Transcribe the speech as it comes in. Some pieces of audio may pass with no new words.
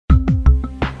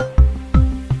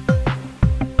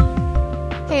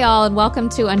Hey all, and welcome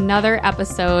to another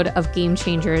episode of Game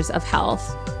Changers of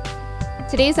Health.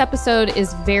 Today's episode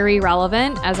is very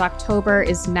relevant as October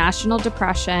is National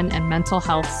Depression and Mental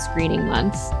Health Screening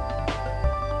Month.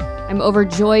 I'm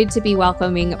overjoyed to be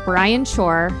welcoming Brian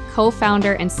Chor,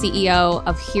 co-founder and CEO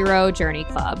of Hero Journey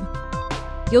Club.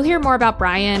 You'll hear more about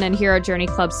Brian and Hero Journey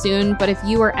Club soon, but if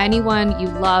you or anyone you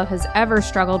love has ever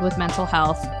struggled with mental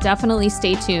health, definitely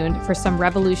stay tuned for some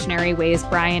revolutionary ways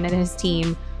Brian and his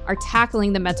team are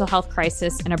tackling the mental health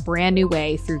crisis in a brand new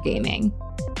way through gaming.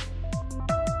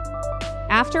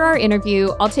 After our interview,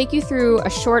 I'll take you through a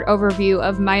short overview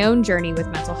of my own journey with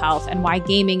mental health and why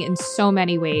gaming in so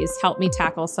many ways helped me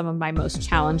tackle some of my most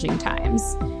challenging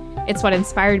times. It's what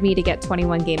inspired me to get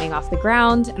 21 Gaming off the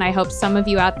ground, and I hope some of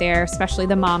you out there, especially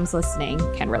the moms listening,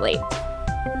 can relate.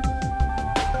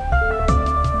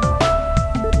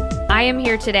 I am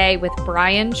here today with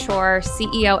Brian Chor,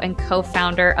 CEO and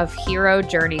co-founder of Hero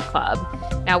Journey Club.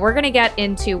 Now, we're going to get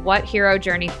into what Hero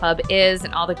Journey Club is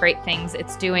and all the great things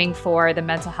it's doing for the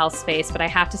mental health space. But I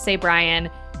have to say,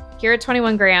 Brian, here at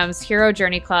 21 Grams, Hero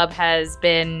Journey Club has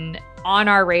been on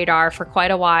our radar for quite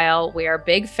a while. We are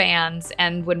big fans.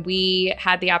 And when we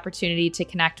had the opportunity to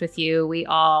connect with you, we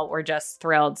all were just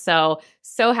thrilled. So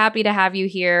happy to have you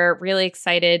here. Really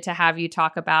excited to have you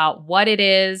talk about what it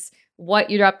is,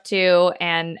 what you're up to,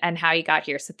 and how you got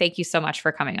here. So thank you so much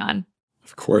for coming on.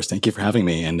 Of course. Thank you for having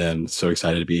me. And I'm so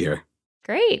excited to be here.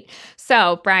 Great.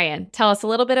 So Brian, tell us a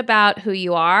little bit about who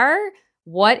you are.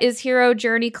 What is Hero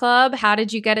Journey Club? How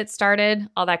did you get it started?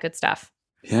 All that good stuff.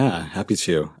 Yeah, happy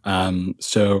to.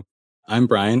 So I'm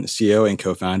Brian, CEO and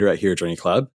co-founder at Hero Journey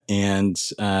Club. And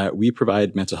we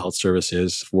provide mental health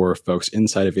services for folks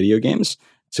inside of video games.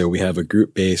 So we have a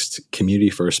group-based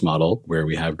community-first model where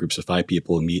we have groups of 5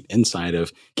 people meet inside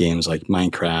of games like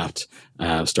Minecraft,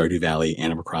 Stardew Valley,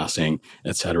 Animal Crossing,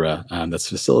 etc. That's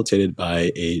facilitated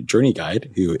by a journey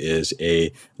guide who is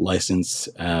a licensed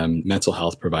mental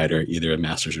health provider, either a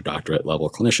master's or doctorate level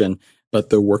clinician. But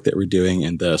the work that we're doing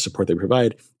and the support that we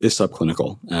provide is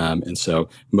subclinical. And so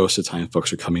most of the time,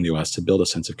 folks are coming to us to build a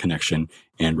sense of connection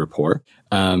and rapport.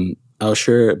 I'll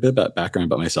share a bit about background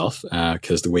about myself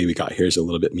because the way we got here is a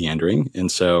little bit meandering.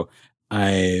 And so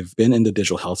I've been in the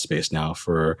digital health space now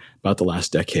for about the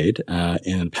last decade.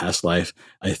 In past life,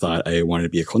 I thought I wanted to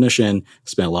be a clinician,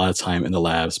 spent a lot of time in the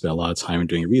lab, spent a lot of time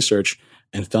doing research,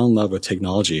 and fell in love with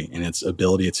technology and its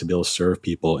ability to be able to serve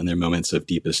people in their moments of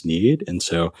deepest need. And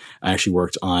so I actually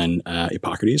worked on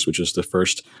Epocrates, which was the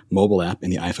first mobile app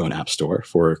in the iPhone App Store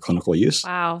for clinical use.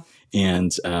 Wow.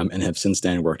 And have since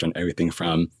then worked on everything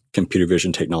from computer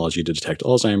vision technology to detect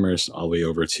Alzheimer's, all the way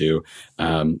over to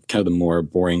kind of the more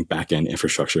boring back-end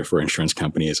infrastructure for insurance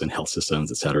companies and health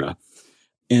systems, et cetera.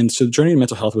 And so the journey to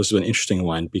mental health was an interesting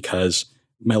one because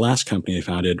my last company I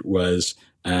founded was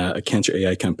a cancer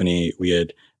AI company. We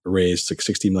had raised like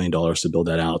 $60 million to build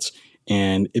that out.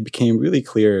 And it became really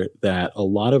clear that a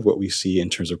lot of what we see in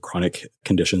terms of chronic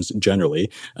conditions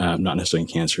generally, not necessarily in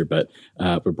cancer, but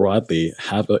broadly,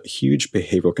 have a huge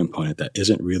behavioral component that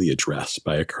isn't really addressed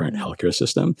by a current healthcare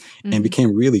system. Mm-hmm. And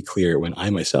became really clear when I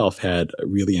myself had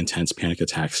really intense panic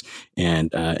attacks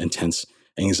and intense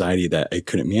anxiety that I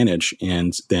couldn't manage.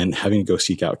 And then having to go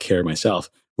seek out care myself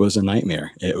was a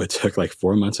nightmare. It took like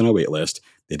 4 months on a wait list.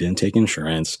 They didn't take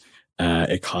insurance.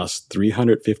 It cost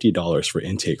 $350 for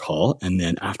intake call. And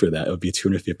then after that, it would be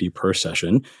 $250 per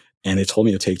session. And they told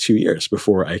me it would take 2 years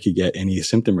before I could get any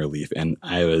symptom relief. And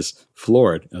I was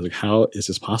floored. I was like, how is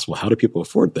this possible? How do people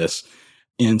afford this?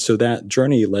 And so that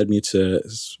journey led me to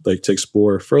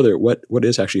explore further what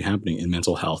is actually happening in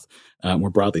mental health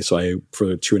more broadly. So I,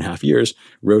 for 2.5 years,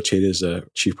 rotated as a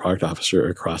chief product officer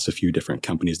across a few different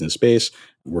companies in the space,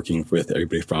 working with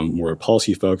everybody from more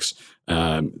policy folks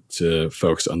to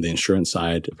folks on the insurance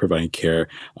side, providing care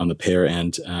on the payer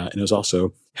end. And it was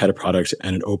also had a product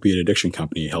and an opiate addiction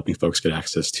company helping folks get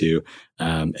access to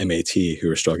MAT who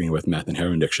are struggling with meth and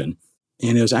heroin addiction.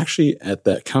 And it was actually at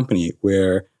that company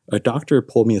where a doctor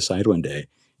pulled me aside one day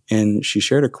and she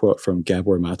shared a quote from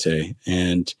Gabor Mate.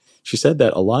 And she said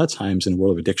that a lot of times in the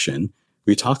world of addiction,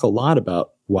 we talk a lot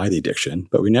about why the addiction,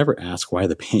 but we never ask why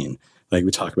the pain. Like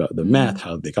we talk about the meth,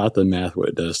 how they got the meth, what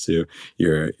it does to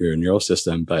your neural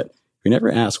system, but we never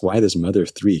ask why this mother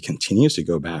of 3 continues to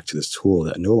go back to this tool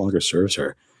that no longer serves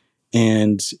her.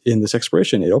 And in this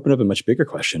exploration, it opened up a much bigger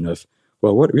question of,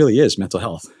 well, what really is mental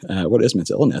health? What is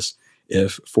mental illness?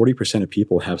 If 40% of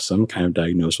people have some kind of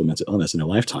diagnosable mental illness in their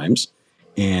lifetimes,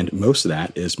 and most of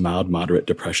that is mild, moderate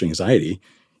depression, anxiety,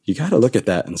 you got to look at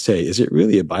that and say, is it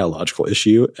really a biological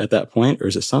issue at that point, or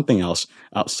is it something else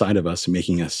outside of us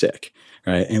making us sick,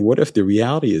 right? And what if the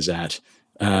reality is that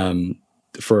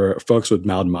for folks with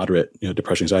mild, moderate,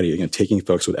 depression, anxiety, again, taking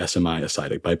folks with SMI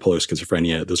aside, like bipolar,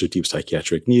 schizophrenia, those are deep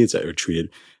psychiatric needs that are treated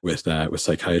with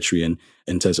psychiatry and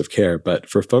intensive care. But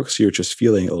for folks who are just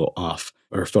feeling a little off,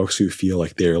 or folks who feel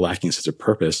like they're lacking a sense of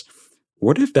purpose,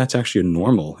 what if that's actually a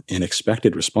normal and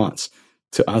expected response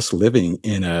to us living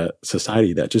in a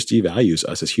society that just devalues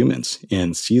us as humans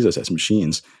and sees us as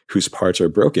machines whose parts are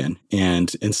broken?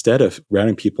 And instead of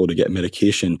routing people to get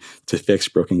medication to fix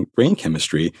broken brain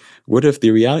chemistry, what if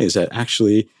the reality is that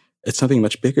actually it's something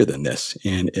much bigger than this?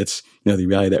 And it's, the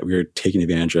reality that we're taken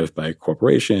advantage of by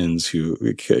corporations who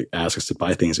ask us to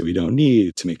buy things that we don't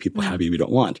need to make people happy we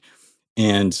don't want.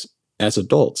 And as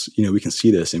adults, we can see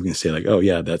this and we can say like, oh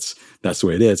yeah, that's the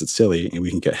way it is. It's silly. And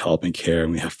we can get help and care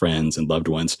and we have friends and loved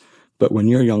ones. But when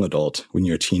you're a young adult, when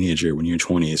you're a teenager, when you're in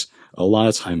 20s, a lot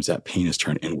of times that pain is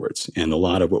turned inwards. And a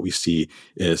lot of what we see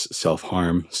is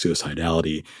self-harm,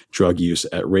 suicidality, drug use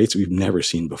at rates we've never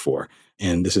seen before.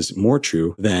 And this is more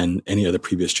true than any other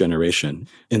previous generation.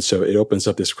 And so it opens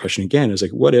up this question again, is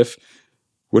like, what if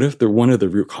one of the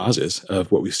root causes of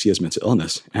what we see as mental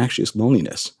illness actually is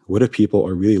loneliness? What if people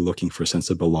are really looking for a sense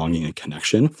of belonging and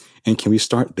connection? And can we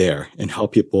start there and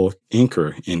help people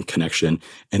anchor in connection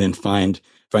and then find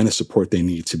the support they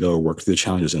need to be able to work through the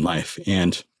challenges in life?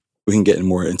 And we can get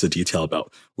more into detail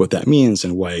about what that means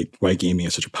and why gaming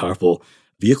is such a powerful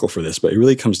vehicle for this. But it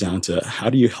really comes down to, how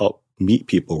do you help meet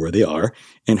people where they are,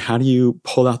 and how do you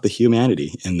pull out the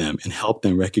humanity in them and help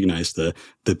them recognize the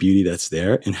beauty that's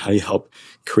there, and how do you help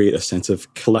create a sense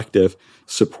of collective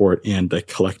support and the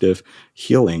collective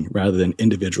healing rather than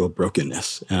individual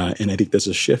brokenness. And I think there's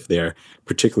a shift there,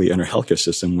 particularly in our healthcare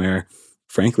system, where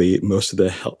frankly, most of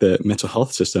the mental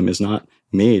health system is not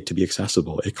made to be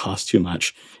accessible. It costs too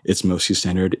much. It's mostly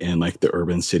centered in like the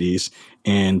urban cities.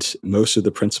 And most of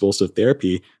the principles of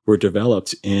therapy were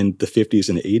developed in the 50s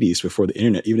and the 80s before the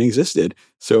internet even existed.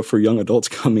 So for young adults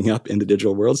coming up in the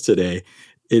digital worlds today,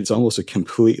 it's almost a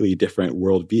completely different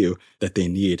worldview that they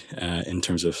need in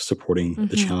terms of supporting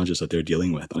the challenges that they're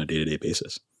dealing with on a day-to-day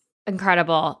basis.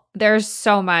 Incredible. There's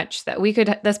so much that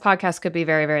this podcast could be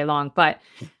very, very long, but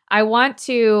I want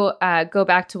to go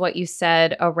back to what you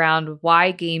said around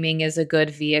why gaming is a good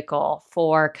vehicle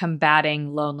for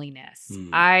combating loneliness.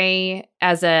 I,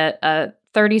 as a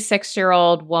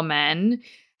 36-year-old woman,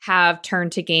 have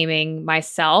turned to gaming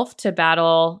myself to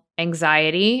battle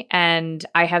anxiety, and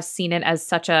I have seen it as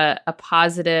such a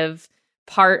positive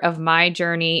part of my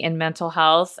journey in mental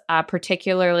health,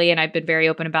 particularly, and I've been very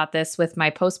open about this with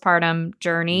my postpartum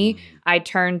journey. I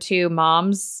turned to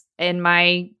moms in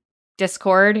my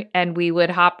Discord and we would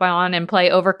hop on and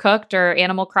play Overcooked or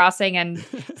Animal Crossing and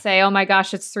say, oh my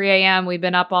gosh, it's 3 a.m. We've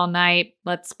been up all night.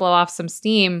 Let's blow off some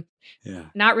steam. Yeah.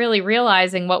 Not really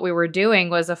realizing what we were doing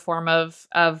was a form of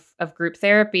group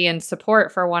therapy and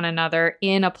support for one another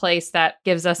in a place that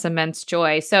gives us immense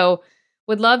joy. So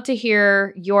would love to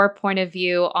hear your point of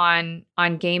view on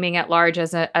gaming at large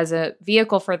as a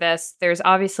vehicle for this. There's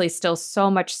obviously still so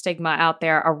much stigma out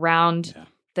there around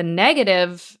the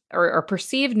negative or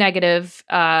perceived negative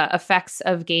effects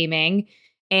of gaming.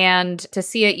 And to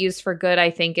see it used for good, I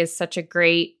think, is such a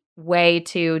great way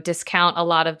to discount a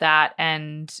lot of that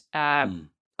and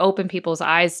open people's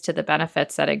eyes to the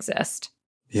benefits that exist.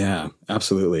 Yeah,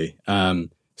 absolutely.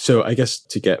 So I guess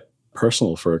to get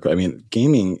personal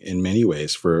gaming in many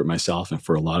ways for myself and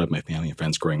for a lot of my family and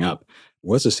friends growing up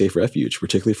was a safe refuge,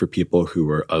 particularly for people who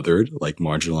were othered, like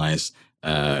marginalized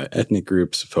ethnic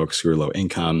groups, folks who are low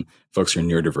income, folks who are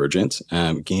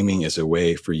neurodivergent. Gaming is a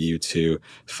way for you to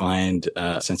find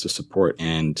a sense of support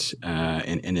and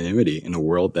anonymity in a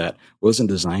world that wasn't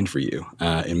designed for you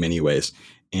in many ways.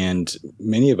 And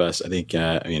many of us, I think,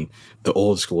 the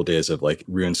old school days of like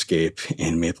RuneScape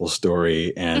and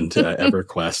MapleStory and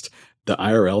EverQuest, the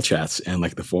IRL chats and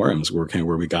like the forums were kind of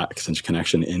where we got such a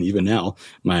connection. And even now,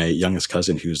 my youngest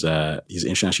cousin, he's an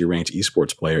internationally ranked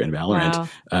esports player in Valorant,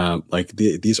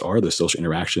 these are the social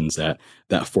interactions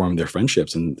that form their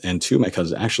friendships. And two of my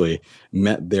cousins actually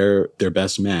met their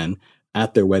best men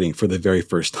at their wedding for the very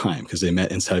first time because they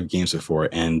met inside of games before,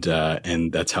 and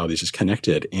that's how they just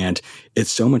connected. And it's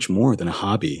so much more than a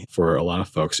hobby for a lot of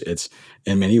folks. It's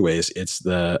in many ways it's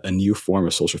a new form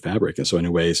of social fabric. And so in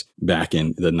ways, back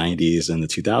in the 90s and the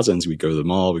 2000s, we go to the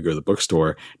mall, we go to the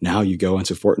bookstore. Now you go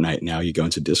into Fortnite. Now you go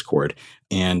into Discord.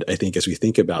 And I think as we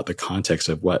think about the context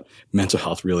of what mental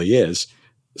health really is,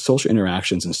 social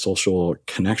interactions and social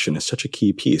connection is such a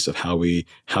key piece of how we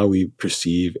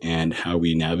perceive and how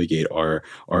we navigate our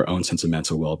own sense of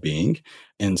mental well-being.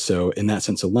 And so in that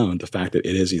sense alone, the fact that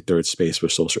it is a third space for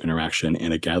social interaction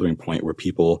and a gathering point where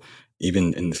people,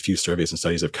 even in the few surveys and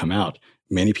studies have come out,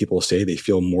 many people say they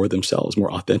feel more themselves,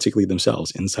 more authentically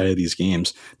themselves inside of these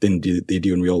games than they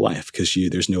do in real life, because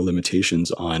there's no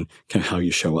limitations on kind of how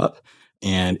you show up.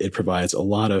 And it provides a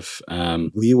lot of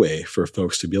leeway for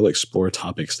folks to be able to explore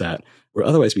topics that would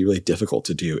otherwise be really difficult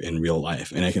to do in real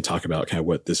life. And I can talk about kind of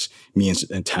what this means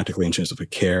and tactically in terms of the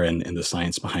care and the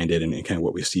science behind it, and kind of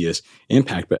what we see as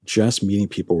impact. But just meeting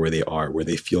people where they are, where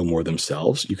they feel more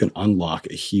themselves, you can unlock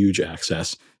a huge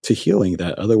access to healing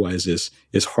that otherwise is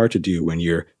hard to do when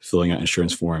you're filling out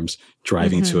insurance forms,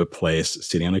 driving to a place,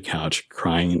 sitting on a couch,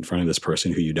 crying in front of this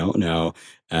person who you don't know,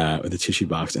 with the tissue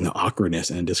box, and the awkwardness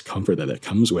and discomfort that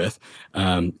comes with.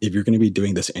 If you're going to be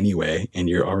doing this anyway, and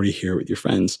you're already here with your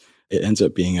friends, it ends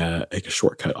up being like a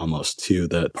shortcut almost to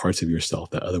the parts of yourself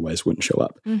that otherwise wouldn't show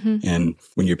up. And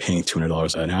when you're paying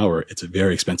 $200 an hour, it's a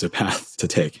very expensive path to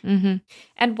take.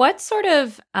 And what sort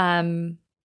of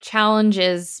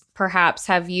challenges perhaps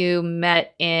have you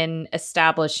met in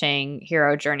establishing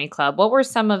Hero Journey Club? What were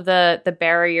some of the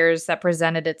barriers that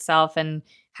presented itself, and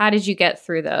how did you get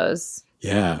through those?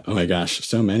 Yeah. Oh my gosh.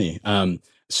 So many.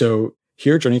 So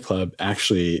Hero Journey Club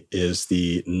actually is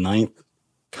the 9th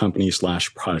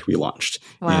company/product we launched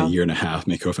in a year and a half,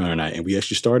 my co-founder and I. And we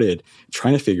actually started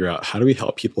trying to figure out, how do we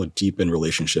help people deepen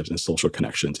relationships and social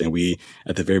connections? And we,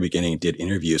 at the very beginning, did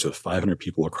interviews with 500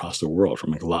 people across the world,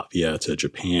 from like Latvia to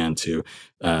Japan to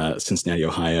Cincinnati,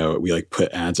 Ohio. We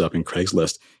put ads up in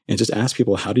Craigslist and just asked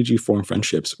people, how did you form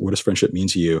friendships? What does friendship mean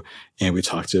to you? And we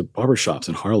talked to barbershops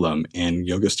in Harlem and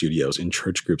yoga studios and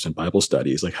church groups and Bible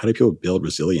studies. How do people build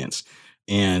resilience?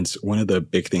 And one of the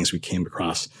big things we came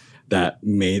across that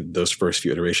made those first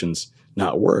few iterations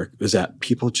not work was that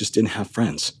people just didn't have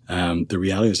friends. The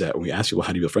reality is that when we ask people,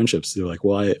 how do you build friendships? They're like,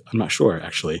 well, I'm not sure,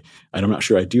 actually. I'm not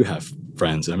sure I do have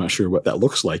friends. And I'm not sure what that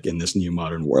looks like in this new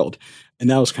modern world. And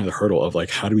that was kind of the hurdle of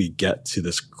how do we get to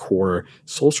this core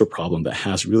social problem that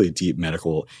has really deep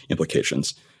medical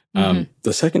implications? The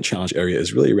second challenge area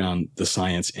is really around the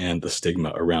science and the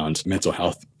stigma around mental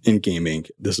health in gaming.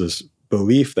 This is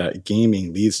belief that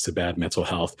gaming leads to bad mental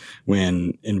health,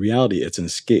 when in reality, it's an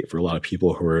escape for a lot of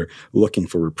people who are looking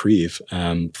for reprieve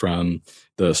from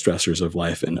the stressors of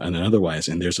life and otherwise.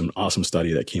 And there's an awesome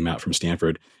study that came out from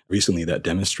Stanford recently that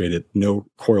demonstrated no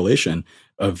correlation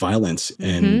of violence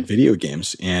in video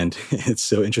games. And it's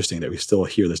so interesting that we still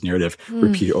hear this narrative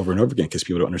repeated over and over again because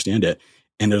people don't understand it.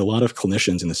 And there are a lot of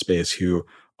clinicians in the space who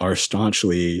are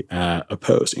staunchly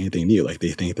opposed to anything new.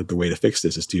 They think that the way to fix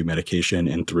this is through medication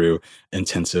and through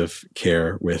intensive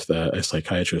care with a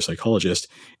psychiatrist, psychologist.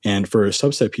 And for a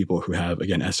subset of people who have,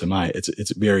 again, SMI,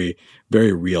 it's very,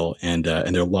 very real. And there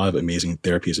are a lot of amazing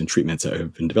therapies and treatments that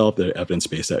have been developed that are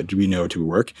evidence-based that we know to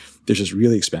work. They're just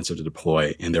really expensive to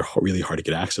deploy, and they're really hard to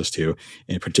get access to,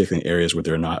 in particular in areas where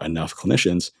there are not enough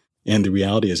clinicians. And the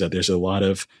reality is that there's a lot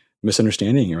of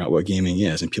misunderstanding around what gaming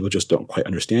is, and people just don't quite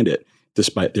understand it.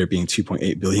 Despite there being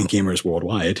 2.8 billion gamers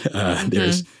worldwide,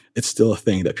 it's still a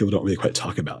thing that people don't really quite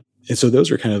talk about. And so those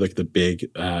are kind of the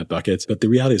big buckets. But the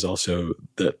reality is also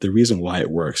that the reason why it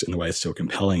works and why it's so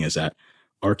compelling is that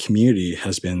our community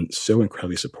has been so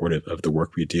incredibly supportive of the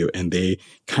work we do, and they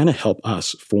kind of help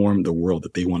us form the world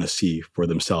that they want to see for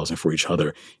themselves and for each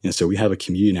other. And so we have a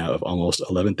community now of almost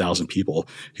 11,000 people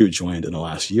who joined in the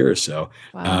last year or so.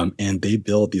 Wow. And they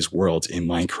build these worlds in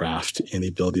Minecraft, and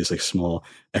they build these small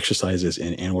exercises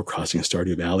in Animal Crossing and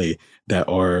Stardew Valley that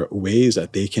are ways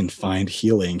that they can find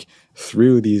healing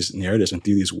through these narratives and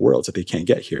through these worlds that they can't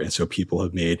get here. And so people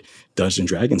have made Dungeons and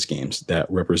Dragons games that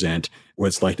represent what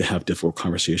it's like to have difficult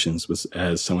conversations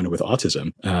as someone with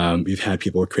autism. We've had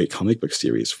people create comic book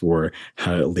series for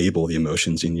how to label the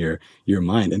emotions in your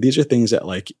mind. And these are things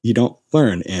that you don't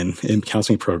learn in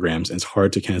counseling programs, and it's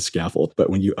hard to kind of scaffold. But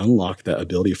when you unlock that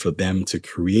ability for them to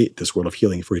create this world of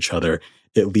healing for each other,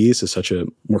 it leads to such a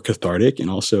more cathartic and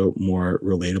also more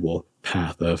relatable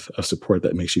path of support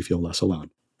that makes you feel less alone.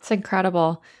 It's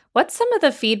incredible. What's some of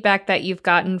the feedback that you've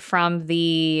gotten from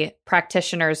the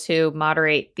practitioners who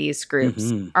moderate these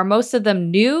groups? Are most of them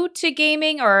new to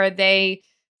gaming, or are they,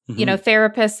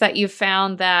 therapists that you've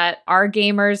found that are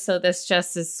gamers, so this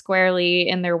just is squarely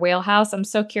in their wheelhouse? I'm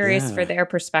so curious for their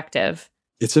perspective.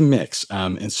 It's a mix.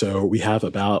 And so we have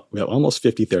almost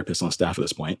 50 therapists on staff at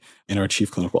this point. And our chief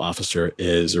clinical officer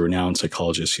is a renowned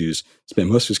psychologist who's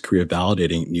spent most of his career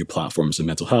validating new platforms in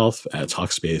mental health at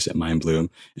Talkspace, at Mindbloom,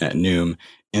 at Noom.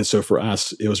 And so for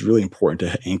us, it was really important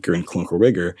to anchor in clinical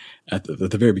rigor at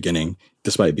the very beginning,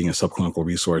 despite being a subclinical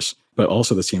resource, but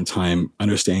also at the same time,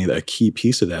 understanding that a key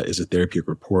piece of that is a therapeutic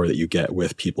rapport that you get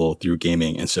with people through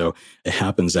gaming. And so it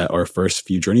happens that our first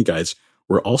few journey guides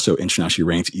were also internationally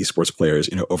ranked esports players,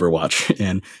 Overwatch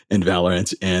and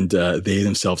Valorant. And they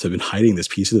themselves have been hiding this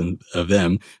piece of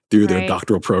them through their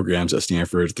doctoral programs at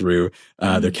Stanford, through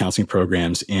their counseling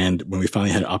programs. And when we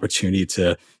finally had an opportunity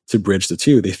to bridge the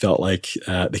two, they felt like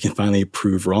they can finally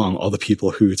prove wrong all the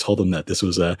people who told them that this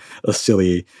was a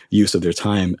silly use of their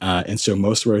time. And so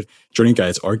most of our journey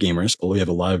guides are gamers. We have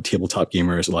a lot of tabletop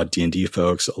gamers, a lot of D&D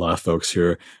folks, a lot of folks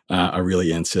who are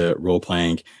really into role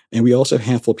playing. And we also have a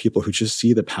handful of people who just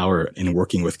see the power in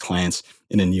working with clients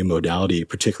in a new modality,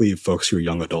 particularly folks who are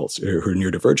young adults or who are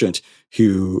neurodivergent,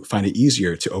 who find it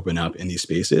easier to open up in these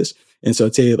spaces. And so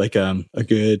I'd say like a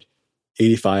good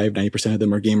 85, 90% of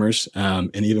them are gamers.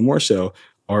 And even more so,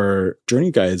 our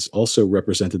journey guides also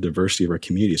represent the diversity of our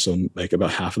community. So like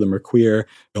about half of them are queer,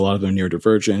 a lot of them are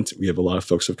neurodivergent. We have a lot of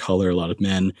folks of color, a lot of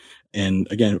men. And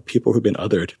again, people who've been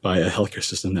othered by a healthcare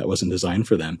system that wasn't designed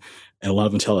for them. And a lot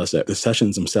of them tell us that the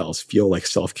sessions themselves feel like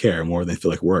self-care more than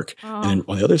feel like work. Oh. And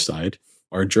on the other side,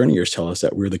 our journeyers tell us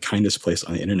that we're the kindest place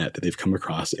on the internet that they've come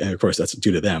across. And of course, that's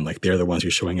due to them. Like they're the ones who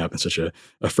are showing up in such a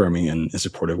affirming and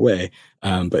supportive way.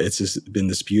 But it's just been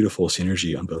this beautiful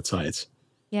synergy on both sides.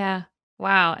 Yeah.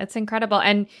 Wow. It's incredible.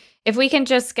 And if we can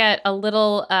just get a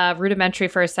little rudimentary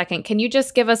for a second, can you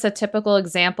just give us a typical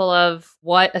example of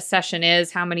what a session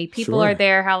is? How many people are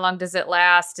there? How long does it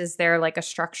last? Is there like a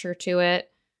structure to it?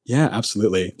 Yeah,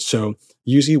 absolutely. So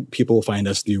usually people find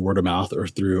us through word of mouth or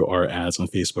through our ads on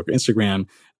Facebook or Instagram.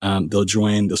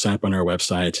 They'll sign up on our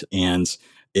website, and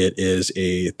it is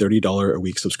a $30 a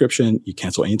week subscription. You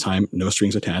cancel anytime, no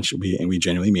strings attached. We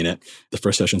genuinely mean it. The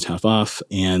first session's half off,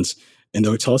 and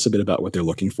they'll tell us a bit about what they're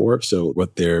looking for. So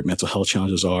what their mental health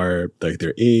challenges are, like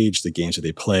their age, the games that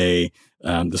they play,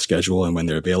 the schedule and when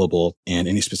they're available, and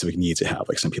any specific needs they have.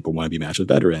 Like some people want to be matched with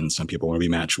veterans, some people want to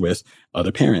be matched with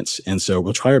other parents. And so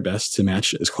we'll try our best to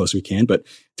match as close as we can, but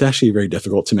it's actually very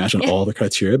difficult to match on all the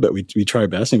criteria, but we try our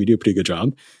best and we do a pretty good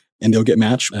job. And they'll get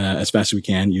matched as fast as we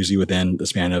can, usually within the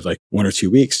span of like 1 or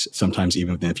 2 weeks, sometimes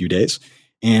even within a few days.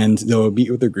 And they'll meet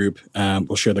with their group.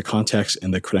 We'll share the context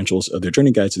and the credentials of their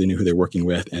journey guide so they know who they're working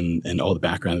with and all the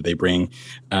background that they bring.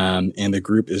 And the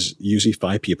group is usually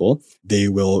 5 people. They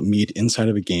will meet inside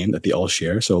of a game that they all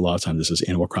share. So a lot of times this is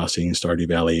Animal Crossing, Stardew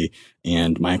Valley,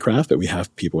 and Minecraft, but we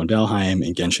have people in Valheim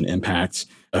and Genshin Impact.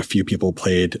 A few people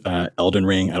played Elden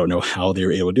Ring. I don't know how they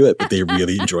were able to do it, but they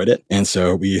really enjoyed it. And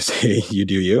so we say, you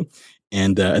do you.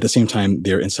 And at the same time,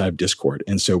 they're inside of Discord.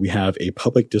 And so we have a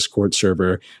public Discord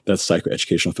server that's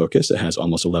psychoeducational focused. It has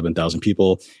almost 11,000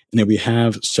 people. And then we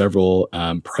have several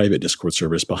private Discord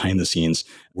servers behind the scenes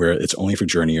where it's only for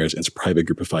journeyers. It's a private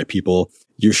group of 5 people.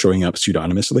 You're showing up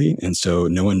pseudonymously. And so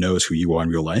no one knows who you are in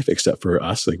real life except for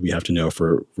us. Like we have to know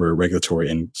for regulatory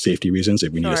and safety reasons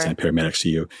if we need to send paramedics to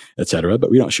you, et cetera.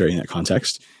 But we don't share any of that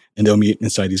context. And they'll meet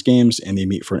inside these games, and they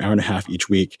meet for an hour and a half each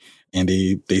week, and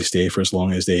they stay for as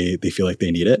long as they feel like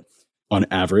they need it. On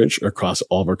average, across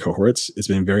all of our cohorts, it's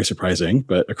been very surprising,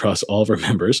 but across all of our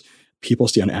members, people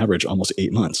stay on average almost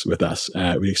 8 months with us.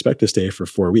 We expect to stay for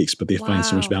 4 weeks, but they find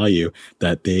so much value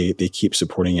that they keep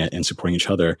supporting it and supporting each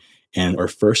other. And our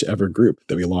first ever group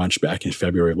that we launched back in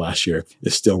February of last year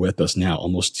is still with us now,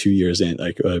 almost 2 years in,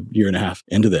 like a year and a half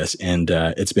into this. And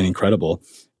it's been incredible.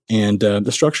 And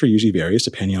the structure usually varies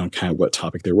depending on kind of what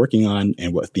topic they're working on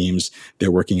and what themes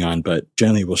they're working on. But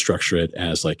generally, we'll structure it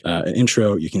as like an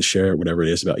intro. You can share whatever it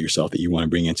is about yourself that you want to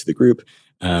bring into the group.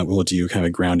 We'll do kind of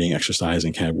a grounding exercise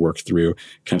and kind of work through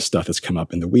kind of stuff that's come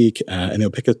up in the week. And they'll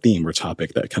pick a theme or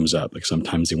topic that comes up. Like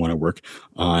sometimes they want to work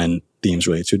on themes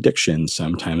related to addiction,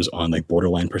 sometimes on like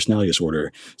borderline personality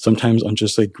disorder, sometimes on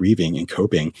just like grieving and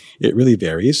coping. It really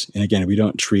varies. And again, we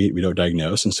don't treat, we don't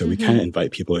diagnose. And so we kind of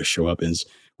invite people to show up as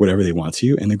whatever they want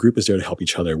to. And the group is there to help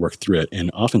each other work through it.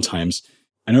 And oftentimes,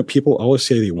 I know people always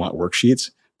say they want worksheets,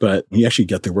 but when you actually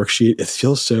get the worksheet, it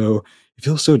feels so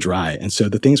dry. And so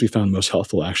the things we found most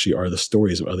helpful actually are the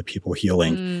stories of other people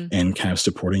healing and kind of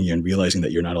supporting you and realizing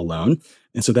that you're not alone.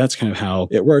 And so that's kind of how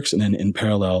it works. And then in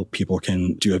parallel, people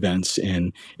can do events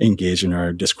and engage in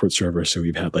our Discord server. So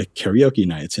we've had like karaoke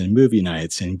nights and movie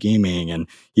nights and gaming. And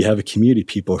you have a community of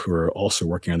people who are also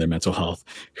working on their mental health,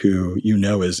 who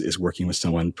is working with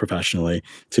someone professionally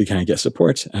to kind of get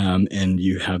support. And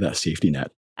you have that safety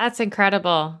net. That's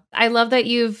incredible. I love that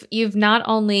you've not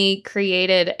only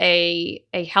created a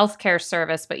healthcare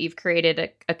service, but you've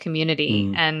created a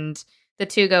community, and the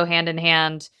two go hand in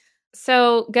hand.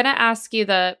 So gonna ask you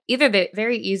either the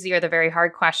very easy or the very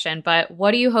hard question, but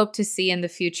what do you hope to see in the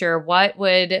future? What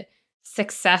would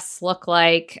success look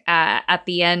like at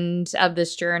the end of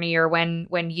this journey, or when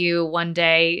you one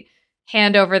day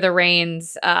hand over the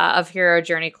reins of Hero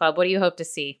Journey Club? What do you hope to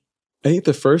see? I think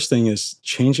the first thing is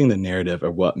changing the narrative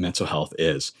of what mental health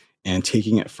is and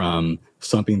taking it from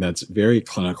something that's very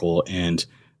clinical and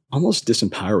almost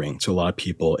disempowering to a lot of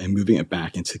people and moving it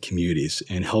back into communities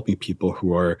and helping people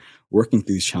who are working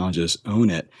through these challenges own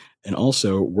it and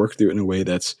also work through it in a way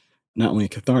that's not only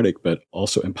cathartic, but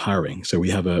also empowering. So we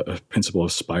have a principle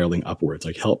of spiraling upwards,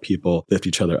 like help people lift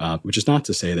each other up, which is not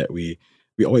to say that we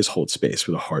always hold space for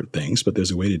the hard things, but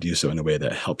there's a way to do so in a way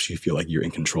that helps you feel like you're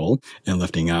in control and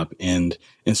lifting up. And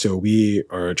so we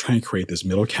are trying to create this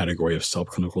middle category of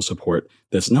self-clinical support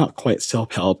that's not quite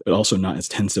self-help, but also not as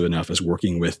intensive enough as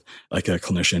working with like a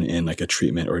clinician in like a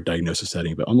treatment or a diagnosis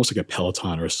setting, but almost like a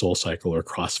Peloton or a Soul Cycle or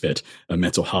CrossFit of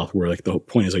mental health, where like the whole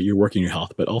point is like you're working your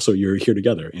health, but also you're here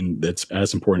together. And that's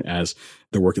as important as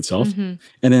the work itself. And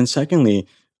then secondly,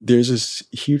 there's this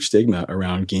huge stigma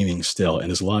around gaming still,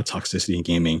 and there's a lot of toxicity in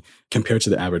gaming compared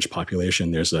to the average population.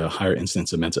 There's a higher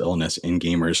incidence of mental illness in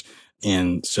gamers.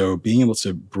 And so being able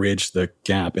to bridge the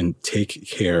gap and take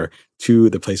care to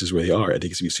the places where they are, I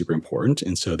think is going to be super important.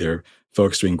 And so there are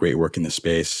folks doing great work in this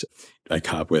space. I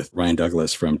caught up with Ryan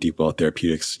Douglas from Deep Well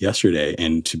Therapeutics yesterday,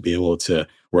 and to be able to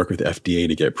work with the FDA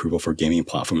to get approval for gaming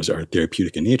platforms that are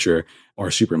therapeutic in nature are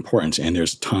super important. And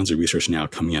there's tons of research now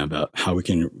coming out about how we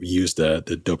can use the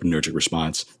dopaminergic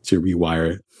response to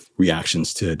rewire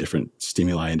reactions to different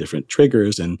stimuli and different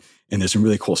triggers. And there's some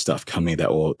really cool stuff coming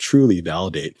that will truly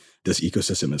validate this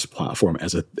ecosystem, this platform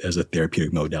as a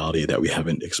therapeutic modality that we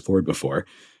haven't explored before.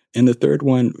 And the third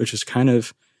one, which is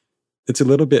it's a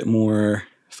little bit more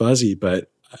fuzzy, but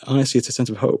honestly, it's a sense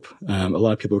of hope. A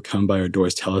lot of people who come by our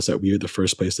doors tell us that we are the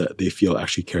first place that they feel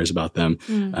actually cares about them.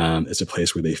 It's a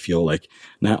place where they feel like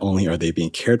not only are they being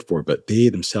cared for, but they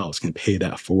themselves can pay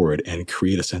that forward and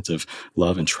create a sense of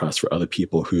love and trust for other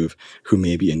people who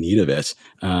may be in need of it.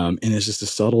 And it's just the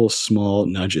subtle, small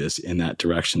nudges in that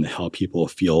direction to help people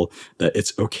feel that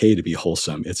it's okay to be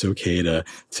wholesome. It's okay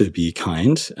to be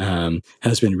kind,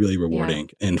 has been really rewarding.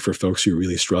 Yeah. And for folks who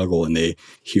really struggle and they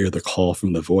hear the call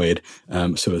from the void,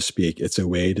 so to speak, it's a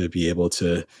way to be able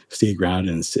to stay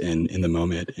grounded in the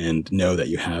moment and know that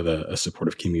you have a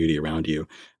supportive community around you.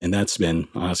 And that's been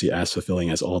honestly as fulfilling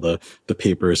as all the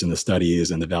papers and the studies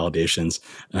and the validations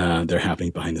that are happening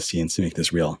behind the scenes to make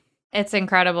this real. It's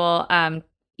incredible.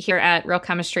 Here at Real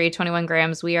Chemistry 21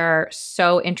 Grams, we are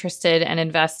so interested and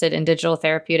invested in digital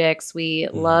therapeutics. We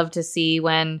love to see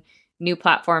when new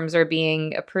platforms are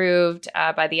being approved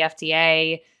by the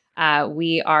FDA.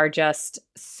 We are just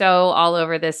so all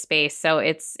over this space. So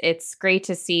it's great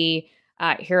to see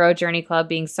Hero Journey Club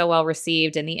being so well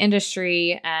received in the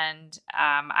industry. And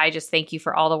I just thank you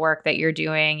for all the work that you're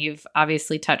doing. You've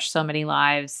obviously touched so many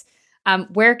lives.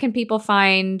 Where can people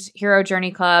find Hero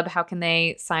Journey Club? How can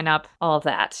they sign up? All of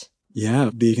that. Yeah,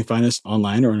 you can find us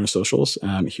online or on our socials,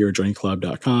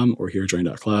 herojourneyclub.com or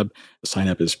herojourney.club. The sign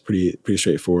up is pretty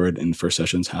straightforward, and the first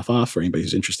session's half off for anybody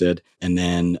who's interested. And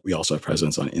then we also have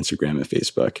presence on Instagram and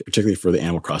Facebook, particularly for the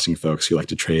Animal Crossing folks who like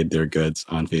to trade their goods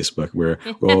on Facebook, where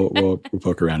we'll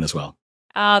poke around as well.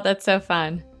 Oh, that's so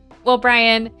fun. Well,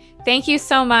 Brian, thank you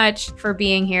so much for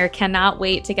being here. Cannot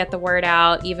wait to get the word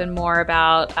out even more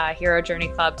about Hero Journey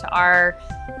Club to our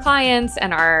clients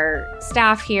and our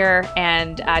staff here.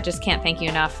 And just can't thank you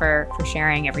enough for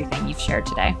sharing everything you've shared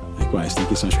today. Likewise. Thank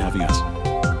you so much for having us.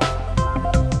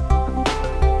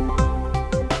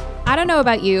 I don't know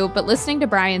about you, but listening to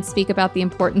Brian speak about the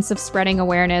importance of spreading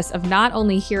awareness of not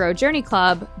only Hero Journey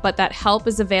Club, but that help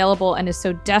is available and is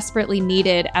so desperately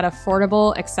needed at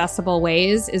affordable, accessible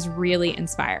ways is really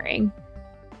inspiring.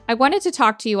 I wanted to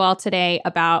talk to you all today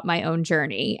about my own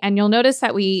journey, and you'll notice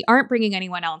that we aren't bringing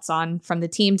anyone else on from the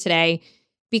team today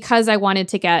because I wanted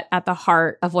to get at the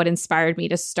heart of what inspired me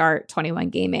to start 21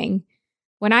 Gaming.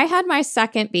 When I had my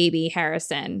second baby,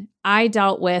 Harrison, I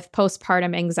dealt with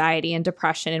postpartum anxiety and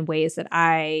depression in ways that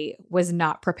I was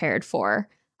not prepared for.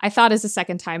 I thought as a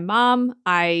second-time mom,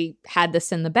 I had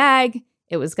this in the bag.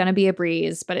 It was going to be a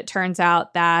breeze, but it turns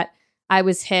out that I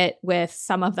was hit with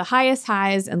some of the highest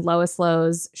highs and lowest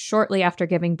lows shortly after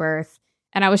giving birth,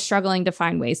 and I was struggling to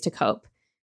find ways to cope.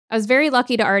 I was very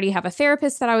lucky to already have a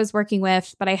therapist that I was working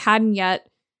with, but I hadn't yet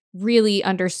really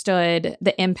understood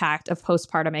the impact of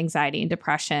postpartum anxiety and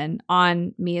depression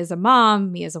on me as a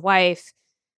mom, me as a wife,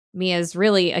 me as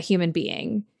really a human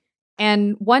being.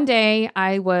 And one day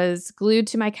I was glued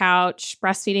to my couch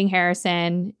breastfeeding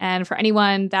Harrison. And for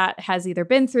anyone that has either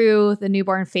been through the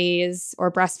newborn phase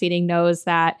or breastfeeding knows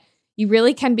that you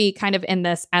really can be kind of in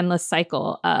this endless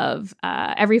cycle of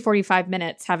every 45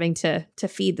 minutes having to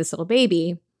feed this little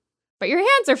baby. But your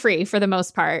hands are free for the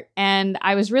most part. And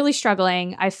I was really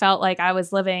struggling. I felt like I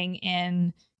was living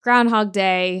in Groundhog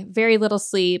Day, very little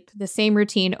sleep, the same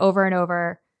routine over and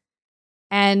over.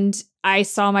 And I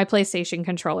saw my PlayStation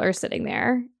controller sitting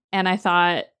there and I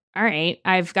thought, all right,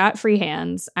 I've got free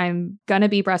hands. I'm going to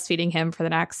be breastfeeding him for the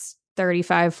next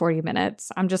 35, 40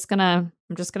 minutes. I'm just going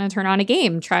to turn on a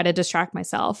game, try to distract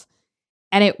myself.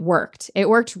 And it worked. It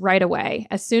worked right away.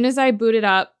 As soon as I booted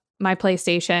up my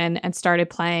PlayStation and started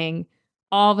playing,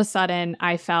 all of a sudden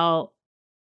I felt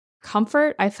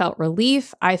comfort. I felt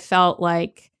relief. I felt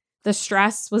like the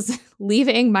stress was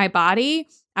leaving my body.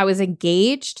 I was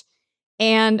engaged.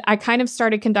 And I kind of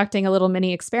started conducting a little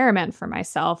mini experiment for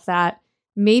myself that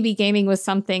maybe gaming was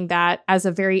something that, as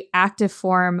a very active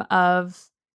form of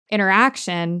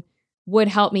interaction, would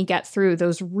help me get through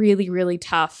those really, really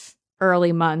tough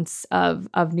early months of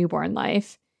newborn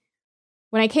life.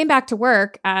 When I came back to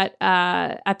work at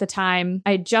the time,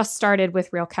 I just started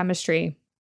with Real Chemistry.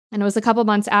 And it was a couple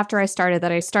months after I started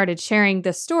that I started sharing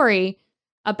this story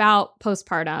about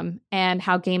postpartum and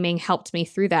how gaming helped me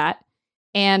through that.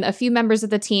 And a few members of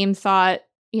the team thought,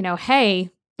 hey,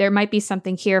 there might be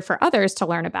something here for others to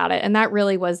learn about it. And that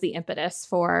really was the impetus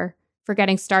for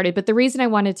getting started. But the reason I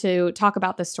wanted to talk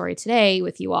about this story today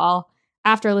with you all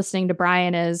after listening to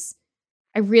Brian is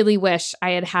I really wish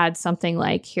I had had something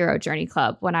like Hero Journey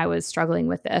Club when I was struggling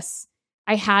with this.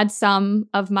 I had some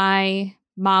of my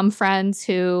mom friends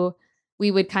who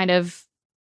we would kind of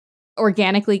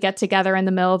organically get together in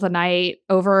the middle of the night.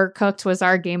 Overcooked was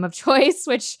our game of choice,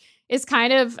 which is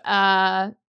kind of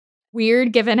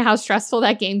weird given how stressful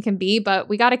that game can be, but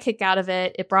we got a kick out of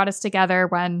it. It brought us together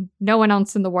when no one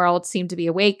else in the world seemed to be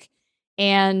awake.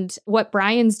 And what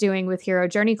Brian's doing with Hero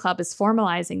Journey Club is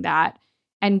formalizing that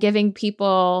and giving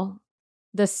people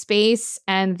the space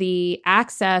and the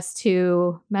access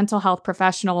to mental health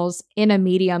professionals in a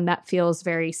medium that feels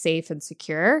very safe and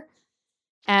secure.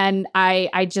 And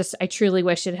I truly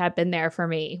wish it had been there for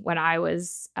me when I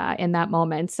was in that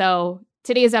moment. So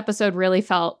today's episode really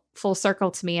felt full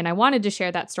circle to me. And I wanted to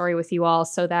share that story with you all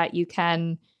so that you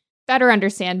can better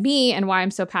understand me and why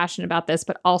I'm so passionate about this,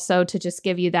 but also to just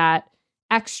give you that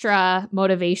extra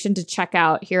motivation to check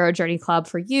out Hero Journey Club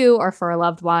for you or for a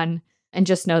loved one, and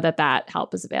just know that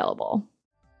help is available.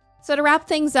 So to wrap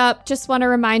things up, just want to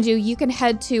remind you, you can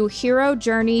head to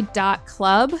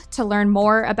herojourney.club to learn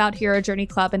more about Hero Journey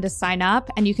Club and to sign up.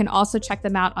 And you can also check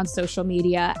them out on social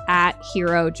media at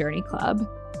Hero Journey Club.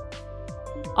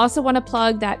 Also want to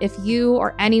plug that if you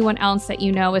or anyone else that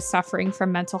you know is suffering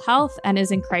from mental health and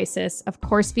is in crisis, of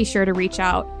course, be sure to reach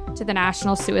out to the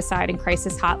National Suicide and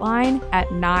Crisis Hotline at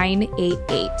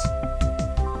 988.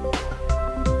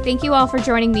 Thank you all for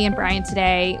joining me and Brian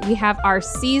today. We have our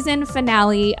season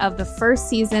finale of the first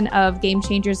season of Game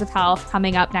Changers of Health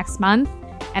coming up next month.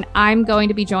 And I'm going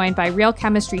to be joined by Real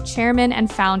Chemistry chairman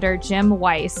and founder Jim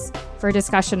Weiss for a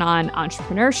discussion on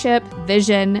entrepreneurship,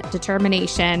 vision,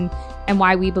 determination, and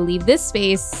why we believe this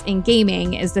space in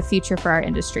gaming is the future for our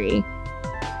industry.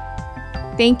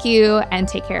 Thank you, and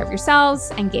take care of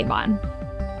yourselves and game on.